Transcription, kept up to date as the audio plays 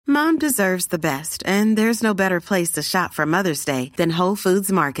Mom deserves the best, and there's no better place to shop for Mother's Day than Whole Foods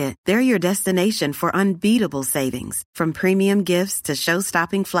Market. They're your destination for unbeatable savings, from premium gifts to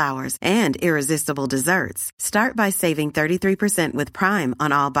show-stopping flowers and irresistible desserts. Start by saving 33% with Prime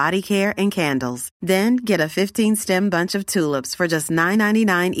on all body care and candles. Then get a 15-stem bunch of tulips for just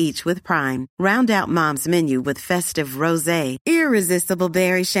 $9.99 each with Prime. Round out Mom's menu with festive rosé, irresistible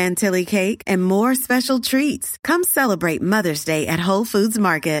berry chantilly cake, and more special treats. Come celebrate Mother's Day at Whole Foods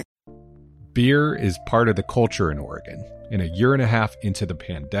Market. Beer is part of the culture in Oregon. In a year and a half into the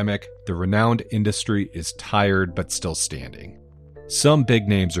pandemic, the renowned industry is tired but still standing. Some big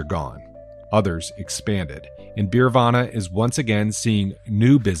names are gone, others expanded, and Beervana is once again seeing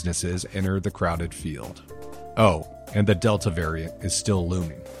new businesses enter the crowded field. Oh, and the Delta variant is still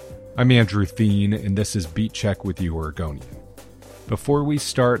looming. I'm Andrew Thien, and this is Beat Check with You Oregonian. Before we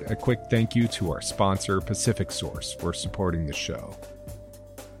start, a quick thank you to our sponsor, Pacific Source, for supporting the show.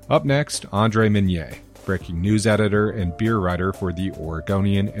 Up next, Andre Meunier, breaking news editor and beer writer for The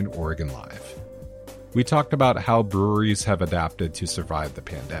Oregonian and Oregon Live. We talked about how breweries have adapted to survive the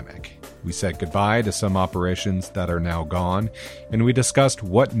pandemic. We said goodbye to some operations that are now gone, and we discussed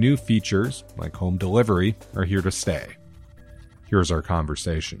what new features, like home delivery, are here to stay. Here's our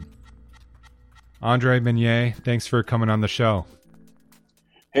conversation. Andre Meunier, thanks for coming on the show.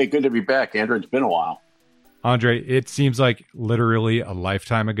 Hey, good to be back, Andrew. It's been a while. Andre, it seems like literally a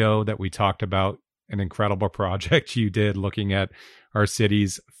lifetime ago that we talked about an incredible project you did looking at our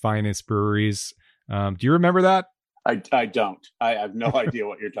city's finest breweries. Do you remember that? I don't. I have no idea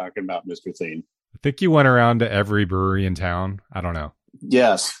what you're talking about, Mr. Thien. I think you went around to every brewery in town. I don't know.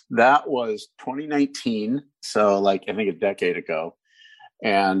 Yes, that was 2019. So I think a decade ago.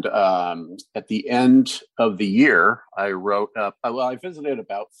 And at the end of the year, I wrote up, I visited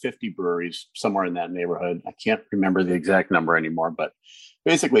about 50 breweries, somewhere in that neighborhood. I can't remember the exact number anymore, but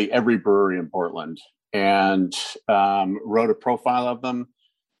basically every brewery in Portland, and wrote a profile of them,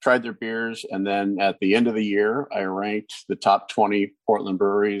 tried their beers. And then at the end of the year, I ranked the top 20 Portland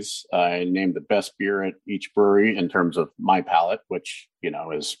breweries. I named the best beer at each brewery in terms of my palate, which,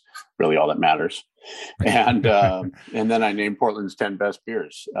 is really all that matters. And then I named Portland's 10 best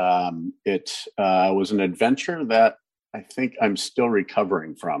beers. It was an adventure that I think I'm still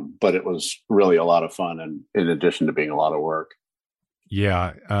recovering from, but it was really a lot of fun, and in addition to being a lot of work.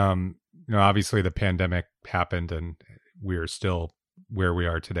 Yeah. Obviously the pandemic happened and we are still where we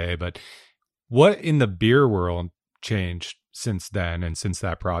are today, but what in the beer world changed since then and since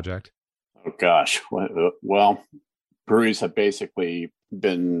that project? Oh gosh. Well, breweries have basically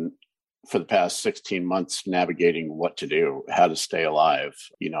been, for the past 16 months, navigating what to do, how to stay alive,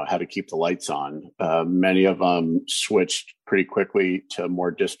 how to keep the lights on. Many of them switched pretty quickly to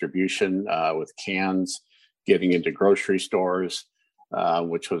more distribution with cans, getting into grocery stores,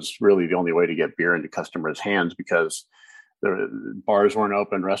 which was really the only way to get beer into customers' hands, because the bars weren't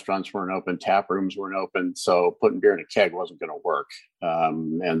open, restaurants weren't open, tap rooms weren't open. So putting beer in a keg wasn't going to work.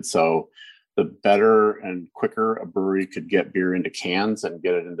 And so the better and quicker a brewery could get beer into cans and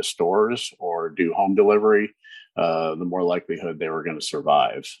get it into stores or do home delivery, the more likelihood they were going to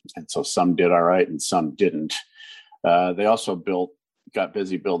survive. And so some did all right and some didn't. They also got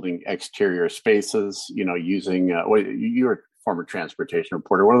busy building exterior spaces, using, you're a former transportation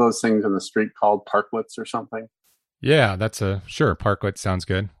reporter. What are those things in the street called? Parklets or something? Yeah, sure. Parklet sounds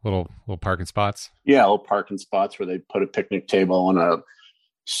good. Little parking spots. Yeah, little parking spots where they put a picnic table on a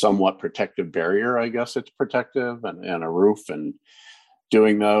somewhat protective barrier. I guess it's protective, and a roof, and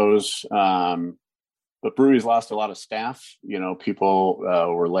doing those. But breweries lost a lot of staff. People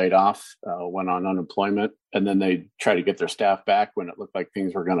were laid off, went on unemployment, and then they tried to get their staff back when it looked like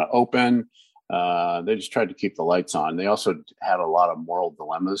things were going to open. They just tried to keep the lights on. They also had a lot of moral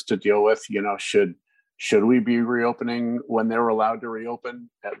dilemmas to deal with. Should we be reopening when they were allowed to reopen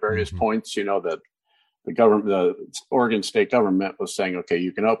at various points? The government, the Oregon state government was saying, okay,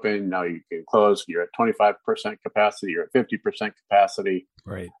 you can open, now you can close. You're at 25% capacity, you're at 50% capacity.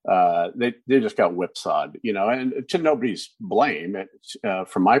 Right. They just got whipsawed, and to nobody's blame.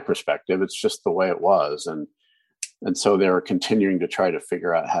 From my perspective, it's just the way it was. And so they were continuing to try to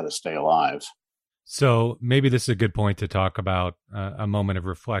figure out how to stay alive. So maybe this is a good point to talk about a moment of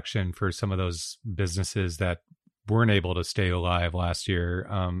reflection for some of those businesses that weren't able to stay alive last year.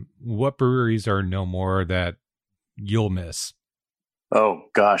 What breweries are no more that you'll miss? Oh,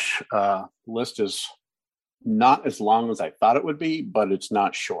 gosh. List is not as long as I thought it would be, but it's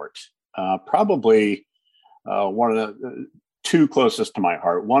not short. Probably one of the two closest to my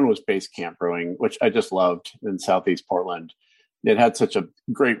heart. One was Base Camp Brewing, which I just loved in Southeast Portland. it had such a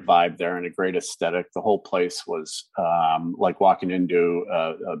great vibe there and a great aesthetic. The whole place was like walking into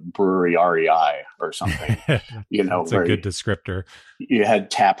a brewery REI or something, That's a where good descriptor. you had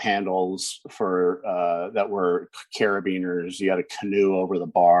tap handles for that were carabiners. You had a canoe over the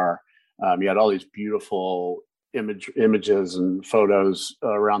bar. You had all these beautiful images and photos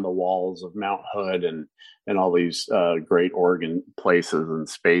around the walls of Mount Hood and all these great Oregon places and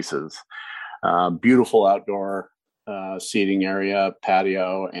spaces. Beautiful outdoor seating area,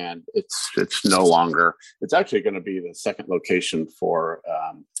 patio, and it's no longer. It's actually going to be the second location for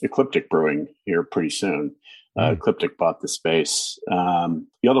Ecliptic Brewing here pretty soon. Ecliptic bought the space.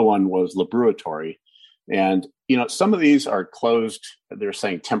 The other one was La Brewery, and some of these are closed. They're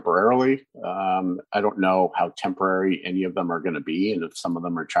saying temporarily. I don't know how temporary any of them are going to be, and if some of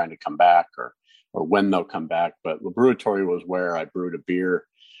them are trying to come back or when they'll come back. But La Brewery was where I brewed a beer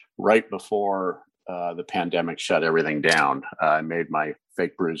right before the pandemic shut everything down. I made my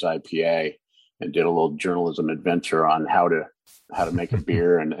Fake Brews IPA and did a little journalism adventure on how to make a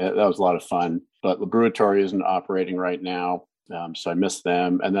beer, and that was a lot of fun. But La Brewery isn't operating right now, so I miss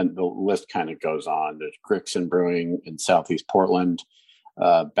them. And then the list kind of goes on. There's Grixon Brewing in Southeast Portland,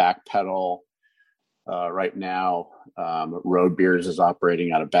 Backpedal right now. Road Beers is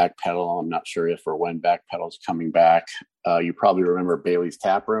operating out of Backpedal. I'm not sure if or when Backpedal is coming back. You probably remember Bailey's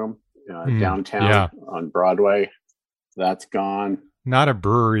Tap Room downtown on Broadway. That's gone. Not a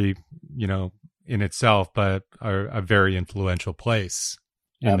brewery, in itself, but a very influential place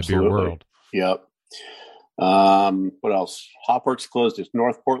in Absolutely. The beer world. Yep. What else? Hopworks closed its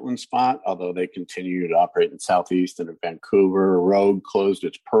North Portland spot, although they continue to operate in Southeast and in Vancouver. Rogue closed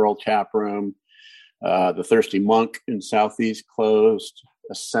its Pearl Tap Room. The Thirsty Monk in Southeast closed.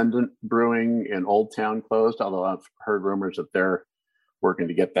 Ascendant Brewing in Old Town closed, although I've heard rumors that they're working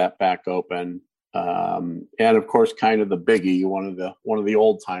to get that back open. And of course, kind of the biggie, one of the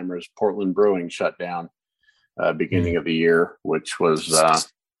old timers, Portland Brewing, shut down beginning of the year, which was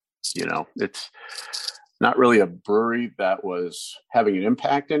it's not really a brewery that was having an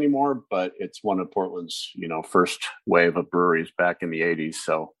impact anymore, but it's one of Portland's first wave of breweries back in the 80s.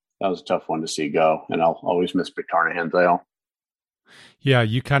 So that was a tough one to see go, and I'll always miss Victoria Ale. Yeah,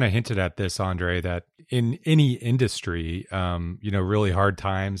 you kind of hinted at this, Andre, that in any industry, really hard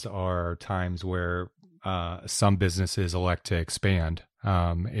times are times where some businesses elect to expand.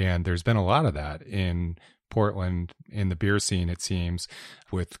 And there's been a lot of that in Portland in the beer scene, it seems,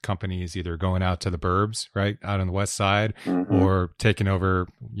 with companies either going out to the burbs, right, out on the west side, or taking over.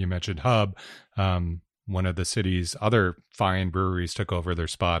 You mentioned Hub. One of the city's other fine breweries took over their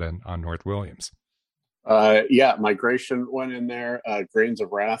spot on North Williams. Migration went in there. Grains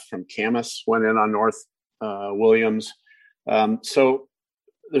of Wrath from Camas went in on North Williams. So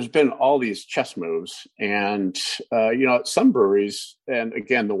there's been all these chess moves, and some breweries, and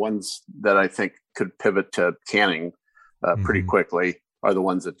again, the ones that I think could pivot to canning pretty quickly are the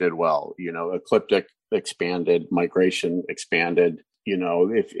ones that did well. Ecliptic expanded, Migration expanded.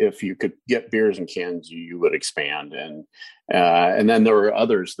 If you could get beers in cans, you would expand, and then there were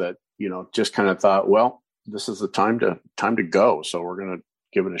others that just kind of thought, well, this is the time to go, so we're going to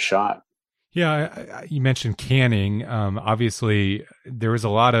give it a shot. Yeah, you mentioned canning. Obviously, there was a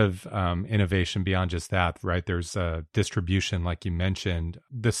lot of innovation beyond just that, right? There's distribution, like you mentioned.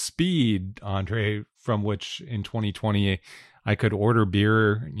 The speed, Andre, from which in 2020 I could order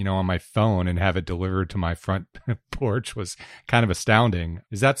beer, on my phone and have it delivered to my front porch was kind of astounding.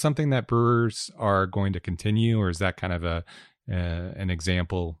 Is that something that brewers are going to continue, or is that kind of an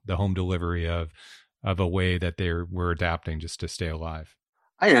example, the home delivery of a way that we're adapting just to stay alive?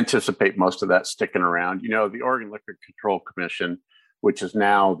 I anticipate most of that sticking around. The Oregon Liquor Control Commission, which is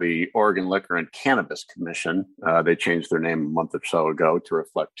now the Oregon Liquor and Cannabis Commission, they changed their name a month or so ago to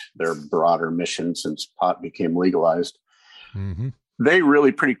reflect their broader mission since pot became legalized. They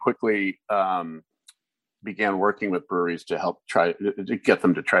really pretty quickly began working with breweries to help try to get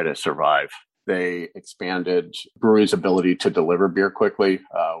them to try to survive. They expanded breweries' ability to deliver beer quickly,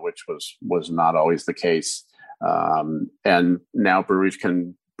 which was not always the case. And now breweries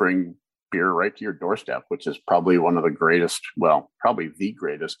can bring beer right to your doorstep, which is probably one of the greatest, probably the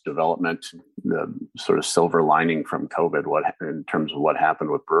greatest development, the sort of silver lining from COVID, in terms of what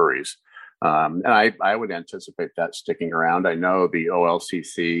happened with breweries. And I would anticipate that sticking around. I know the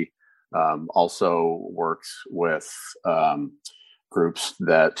OLCC also works with groups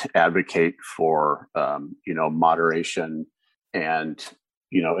that advocate for, moderation and,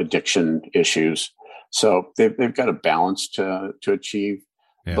 addiction issues. So they've got a balance to achieve,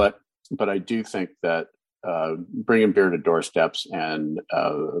 but I do think that bringing beer to doorsteps and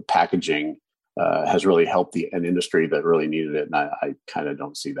packaging has really helped an industry that really needed it. And I kind of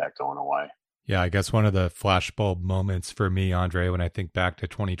don't see that going away. Yeah, I guess one of the flashbulb moments for me, Andre, when I think back to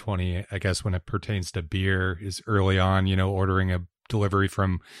 2020, I guess when it pertains to beer is early on, ordering a delivery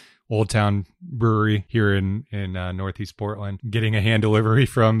from Old Town Brewery here in Northeast Portland, getting a hand delivery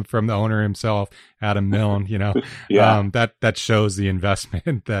from the owner himself, Adam Milne. Yeah. That shows the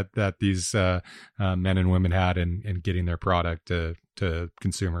investment that these men and women had in getting their product to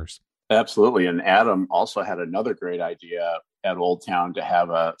consumers. Absolutely. And Adam also had another great idea at Old Town to have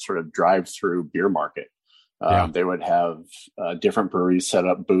a sort of drive-through beer market. They would have different breweries set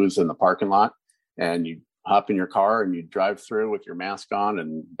up booths in the parking lot, and you hop in your car and you drive through with your mask on,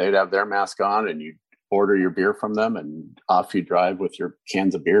 and they'd have their mask on, and you order your beer from them, and off you drive with your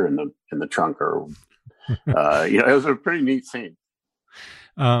cans of beer in the trunk. Or it was a pretty neat scene.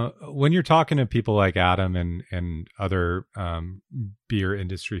 When you're talking to people like Adam and other beer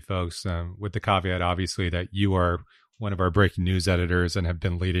industry folks, with the caveat, obviously, that you are one of our breaking news editors and have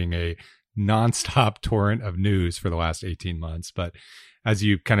been leading a nonstop torrent of news for the last 18 months. But as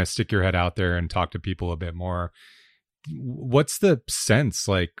you kind of stick your head out there and talk to people a bit more, what's the sense?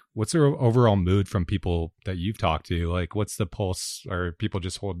 Like, what's the overall mood from people that you've talked to? Like, what's the pulse? Are people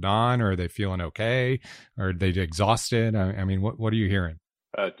just holding on, or are they feeling okay? Or are they exhausted? I mean, what are you hearing?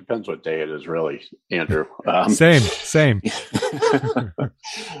 It depends what day it is, really, Andrew. Same.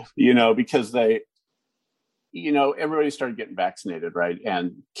 Because everybody started getting vaccinated, right?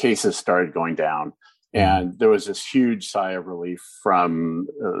 And cases started going down. And there was this huge sigh of relief from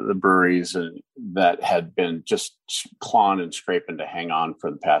the breweries that had been just clawing and scraping to hang on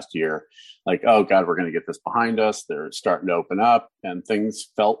for the past year. Like, oh God, we're going to get this behind us. They're starting to open up, and things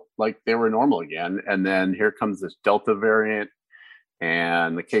felt like they were normal again. And then here comes this Delta variant,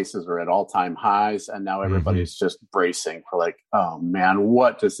 and the cases are at all-time highs. And now everybody's just bracing for like, oh man,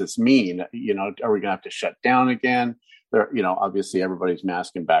 what does this mean? Are we going to have to shut down again? Obviously everybody's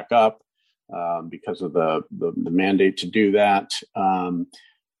masking back up because of the mandate to do that.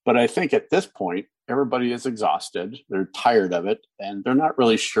 But I think at this point, everybody is exhausted. They're tired of it, and they're not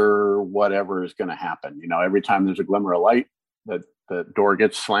really sure whatever is going to happen. Every time there's a glimmer of light, the door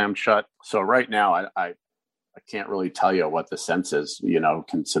gets slammed shut. So right now, I can't really tell you what the sense is,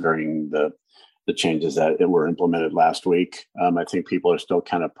 considering the changes that were implemented last week. I think people are still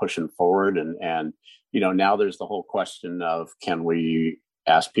kind of pushing forward. And now there's the whole question of, can we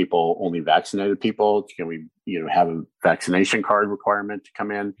ask people, only vaccinated people? Can we, have a vaccination card requirement to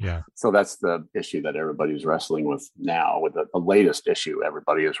come in? Yeah. So that's the issue that everybody's wrestling with now, with the latest issue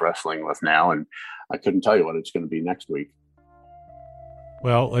everybody is wrestling with now. And I couldn't tell you what it's going to be next week.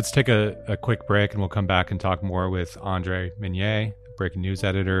 Well, let's take a quick break, and we'll come back and talk more with Andre Meunier, breaking news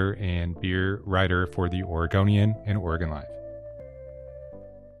editor and beer writer for The Oregonian and Oregon Live.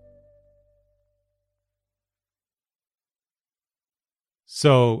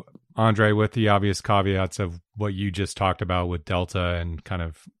 So, Andre, with the obvious caveats of what you just talked about with Delta and kind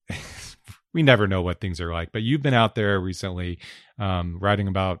of, we never know what things are like, but you've been out there recently writing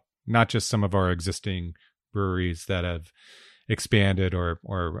about not just some of our existing breweries that have expanded or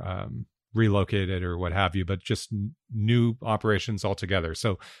relocated or what have you, but just new operations altogether.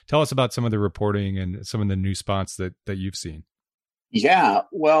 So tell us about some of the reporting and some of the new spots that you've seen. Yeah,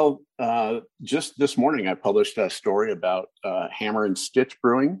 well, just this morning I published a story about Hammer and Stitch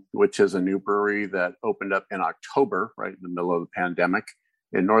Brewing, which is a new brewery that opened up in October, right in the middle of the pandemic,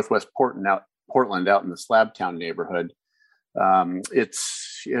 in Northwest Portland out in the Slabtown neighborhood.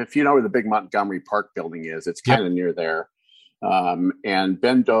 It's, if you know where the big Montgomery Park building is, it's kind of near there. And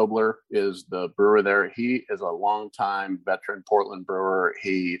Ben Dobler is the brewer there. He is a longtime veteran Portland brewer.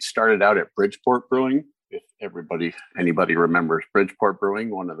 He started out at Bridgeport Brewing. If anybody remembers Bridgeport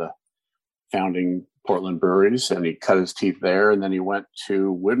Brewing, one of the founding Portland breweries, and he cut his teeth there. And then he went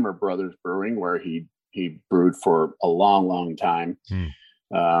to Widmer Brothers Brewing, where he brewed for a long, long time.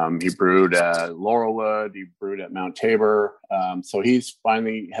 He brewed at Laurelwood. He brewed at Mount Tabor. So he's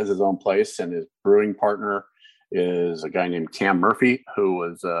finally has his own place, and his brewing partner is a guy named Cam Murphy, who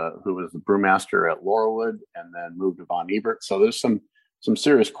was the brewmaster at Laurelwood and then moved to Von Ebert. So there's some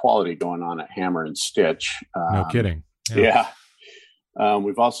serious quality going on at Hammer and Stitch. No kidding. Yeah.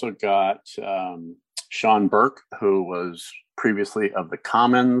 We've also got Sean Burke, who was previously of the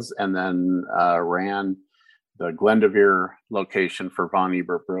Commons and then ran the Glendevere location for Von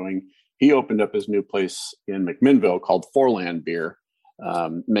Ebert Brewing. He opened up his new place in McMinnville called Foreland Beer,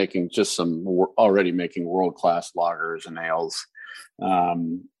 making world-class lagers and ales.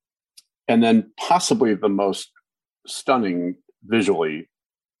 And then possibly the most stunning visually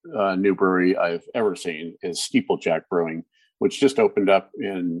new brewery I've ever seen is Steeplejack Brewing, which just opened up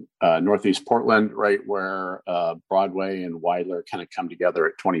in Northeast Portland, right where Broadway and Weidler kind of come together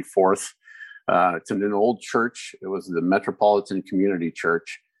at 24th. It's in an old church. It was the Metropolitan Community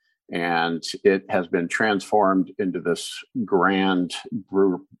Church, and it has been transformed into this grand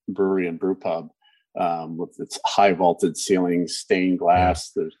brewery and brew pub with its high vaulted ceilings, stained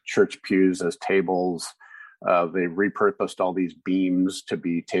glass, the church pews as tables. They repurposed all these beams to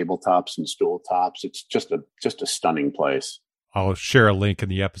be tabletops and stool tops. It's just a stunning place. I'll share a link in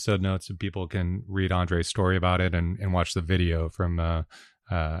the episode notes so people can read Andre's story about it and watch the video from, I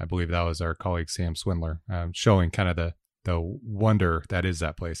believe that was our colleague Sam Swindler, showing kind of the wonder that is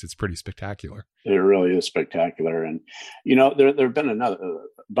that place. It's pretty spectacular. It really is spectacular. And, there have been a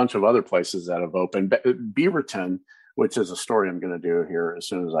bunch of other places that have opened. Beaverton, which is a story I'm going to do here as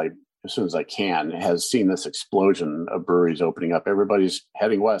soon as I can, has seen this explosion of breweries opening up. Everybody's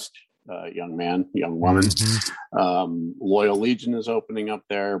heading west. Young man, young woman. Mm-hmm. Loyal Legion is opening up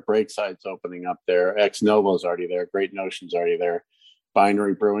there. Breakside's opening up there. Ex Novo's already there. Great Notion's already there.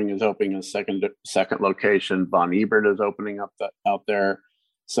 Binary Brewing is opening a second location. Von Ebert is opening up out there.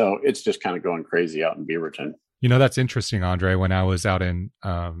 So it's just kind of going crazy out in Beaverton. That's interesting, Andre. When I was out in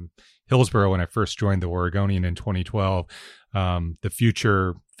Hillsborough, when I first joined the Oregonian in 2012, the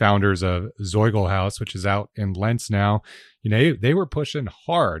future founders of Zeugel House, which is out in Lentz now, they were pushing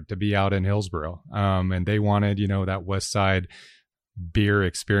hard to be out in Hillsborough. And they wanted, that West Side beer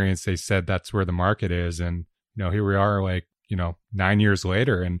experience. They said that's where the market is. And, here we are 9 years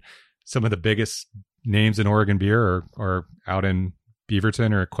later, and some of the biggest names in Oregon beer are out in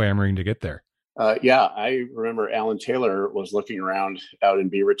Beaverton or clamoring to get there. I remember Alan Taylor was looking around out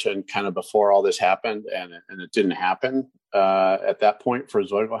in Beaverton kind of before all this happened, and it didn't happen at that point for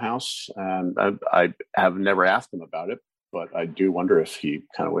Zeugel House. And I have never asked him about it, but I do wonder if he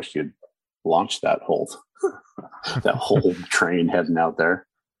kind of wished he had launched that whole train heading out there.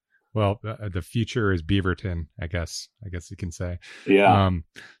 Well, the future is Beaverton, I guess you can say. Yeah.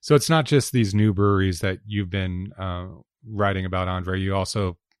 So it's not just these new breweries that you've been writing about, Andre. You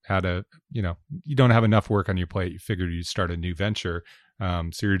also had you don't have enough work on your plate. You figured you'd start a new venture.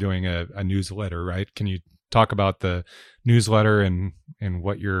 So you're doing a newsletter, right? Can you talk about the newsletter and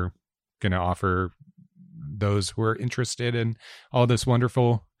what you're going to offer those who are interested in all this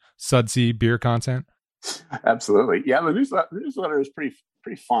wonderful sudsy beer content? Absolutely. Yeah, the newsletter is pretty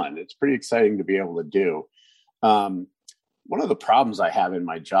fun. It's pretty exciting to be able to do. One of the problems I have in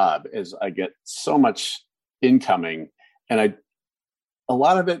my job is I get so much incoming, and a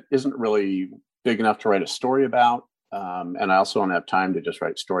lot of it isn't really big enough to write a story about. And I also don't have time to just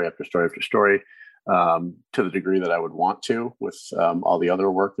write story after story after story to the degree that I would want to with all the other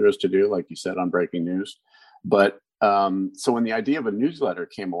work there is to do, like you said, on breaking news. But so when the idea of a newsletter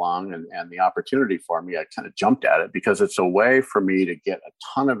came along and the opportunity for me, I kind of jumped at it because it's a way for me to get a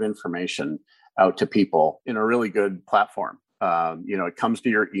ton of information out to people in a really good platform. It comes to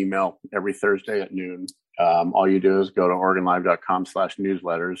your email every Thursday at noon. All you do is go to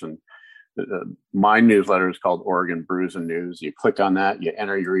OregonLive.com/newsletters, and my newsletter is called Oregon Brews and News. You click on that, you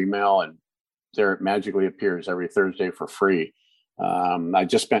enter your email, and there it magically appears every Thursday for free. I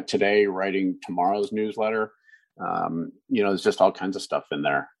just spent today writing tomorrow's newsletter. There's just all kinds of stuff in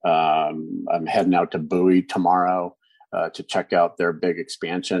there. I'm heading out to Bowie tomorrow to check out their big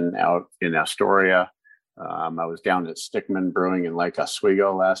expansion out in Astoria. I was down at Stickman Brewing in Lake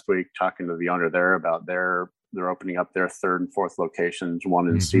Oswego last week talking to the owner there about they're opening up their third and fourth locations, one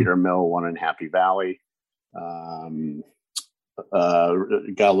in Cedar Mill, one in Happy Valley. Got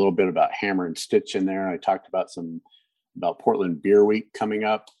a little bit about Hammer and Stitch in there. I talked about Portland Beer Week coming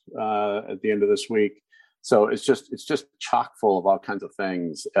up at the end of this week. So it's just chock full of all kinds of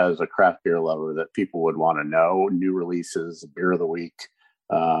things as a craft beer lover that people would want to know. New releases, beer of the week,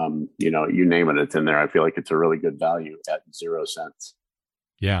 you name it, it's in there. I feel like it's a really good value at 0 cents.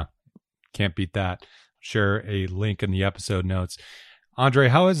 Yeah, can't beat that. Share a link in the episode notes. Andre,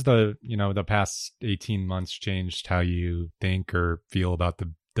 how has the past 18 months changed how you think or feel about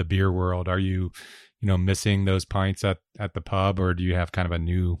the beer world? Are you missing those pints at the pub, or do you have kind of a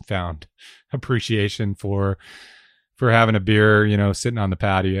newfound appreciation for having a beer, sitting on the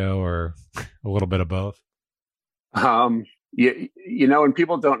patio, or a little bit of both? When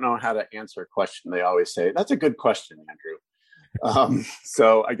people don't know how to answer a question, they always say, "That's a good question, Andrew."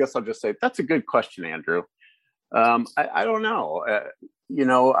 So I guess I'll just say, "That's a good question, Andrew." I don't know.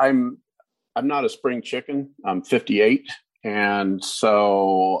 I'm not a spring chicken. I'm 58. And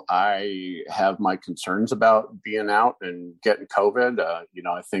so I have my concerns about being out and getting COVID.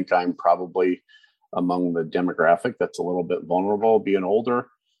 I think I'm probably among the demographic that's a little bit vulnerable being older.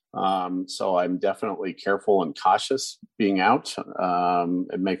 So I'm definitely careful and cautious being out.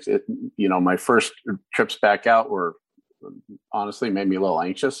 It makes it, my first trips back out were honestly made me a little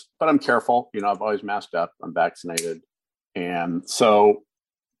anxious, but I'm careful. I've always masked up. I'm vaccinated. And so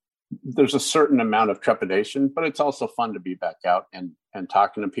there's a certain amount of trepidation, but it's also fun to be back out and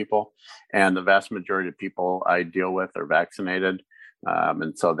talking to people. And the vast majority of people I deal with are vaccinated.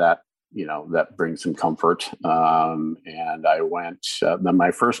 And so that brings some comfort. And I went, then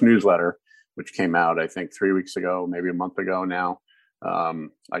my first newsletter, which came out, I think 3 weeks ago, maybe a month ago now.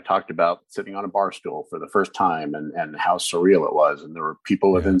 I talked about sitting on a bar stool for the first time and how surreal it was. And there were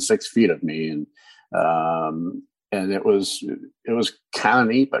people within 6 feet of me. And it was kind of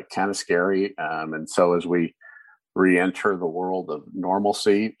neat, but kind of scary. And so as we re-enter the world of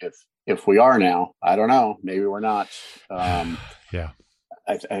normalcy, if we are now, I don't know, maybe we're not. I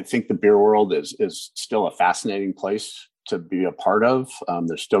think the beer world is still a fascinating place to be a part of.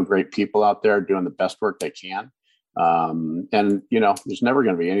 There's still great people out there doing the best work they can. And, there's never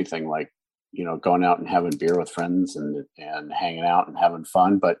going to be anything like, going out and having beer with friends and hanging out and having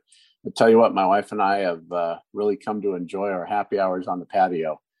fun. But I tell you what, my wife and I have really come to enjoy our happy hours on the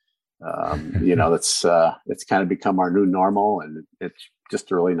patio. It's kind of become our new normal, and it's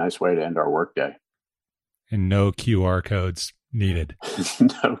just a really nice way to end our workday. And no QR codes needed.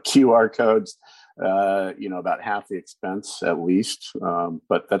 No QR codes, about half the expense at least.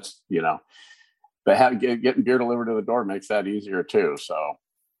 But that's, but getting beer delivered to the door makes that easier too. So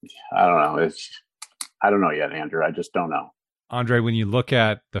I don't know. I don't know yet, Andrew. I just don't know. Andre, when you look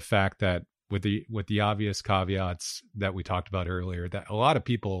at the fact that with the obvious caveats that we talked about earlier, that a lot of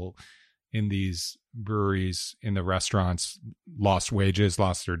people in these breweries, in the restaurants, lost wages,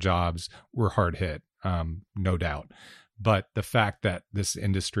 lost their jobs, were hard hit, no doubt. But the fact that this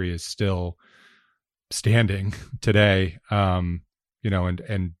industry is still standing today, and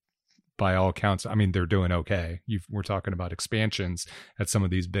by all accounts, I mean, they're doing okay. We're talking about expansions at some of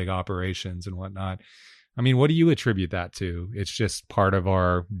these big operations and whatnot. I mean, what do you attribute that to? It's just part of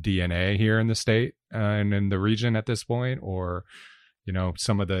our DNA here in the state and in the region at this point, or,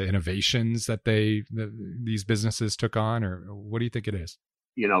 some of the innovations that these businesses took on, or what do you think it is?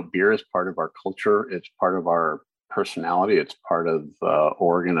 Beer is part of our culture. It's part of our personality. It's part of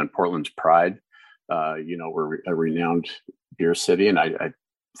Oregon and Portland's pride. We're a renowned beer city, and I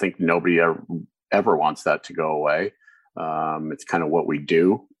think nobody ever wants that to go away. It's kind of what we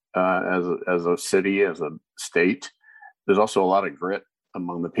do. As a city, as a state. There's also a lot of grit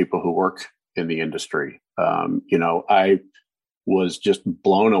among the people who work in the industry. I was just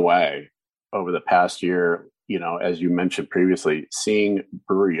blown away over the past year, as you mentioned previously, seeing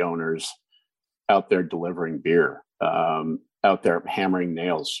brewery owners out there delivering beer, out there hammering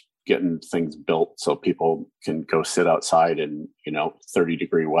nails, getting things built so people can go sit outside in,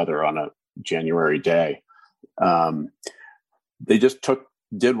 30-degree weather on a January day. They just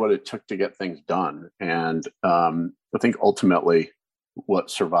did what it took to get things done. And I think ultimately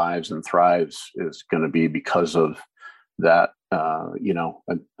what survives and thrives is going to be because of that. I'm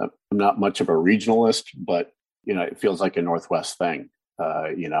not much of a regionalist, but, it feels like a Northwest thing,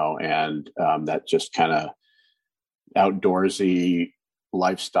 and that just kind of outdoorsy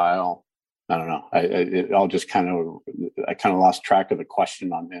lifestyle. I don't know. I kind of lost track of the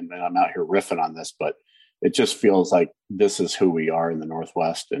question and I'm out here riffing on this, but it just feels like this is who we are in the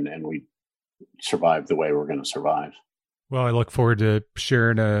Northwest, and we survive the way we're going to survive. Well, I look forward to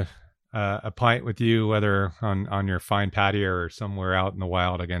sharing a pint with you, whether on your fine patio or somewhere out in the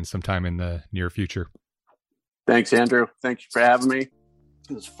wild again sometime in the near future. Thanks, Andrew. Thank you for having me.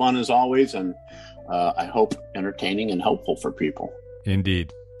 It was fun as always, and I hope entertaining and helpful for people.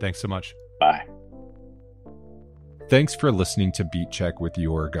 Indeed. Thanks so much. Bye. Thanks for listening to Beat Check with the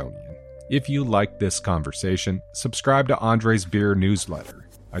Oregonian. If you liked this conversation, subscribe to Andre's Beer newsletter.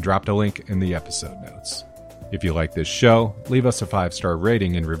 I dropped a link in the episode notes. If you like this show, leave us a 5-star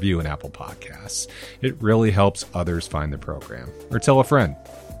rating and review in Apple Podcasts. It really helps others find the program. Or tell a friend.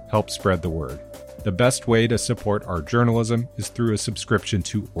 Help spread the word. The best way to support our journalism is through a subscription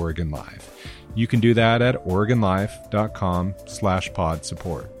to Oregon Live. You can do that at OregonLive.com/pod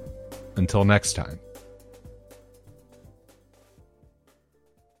support. Until next time.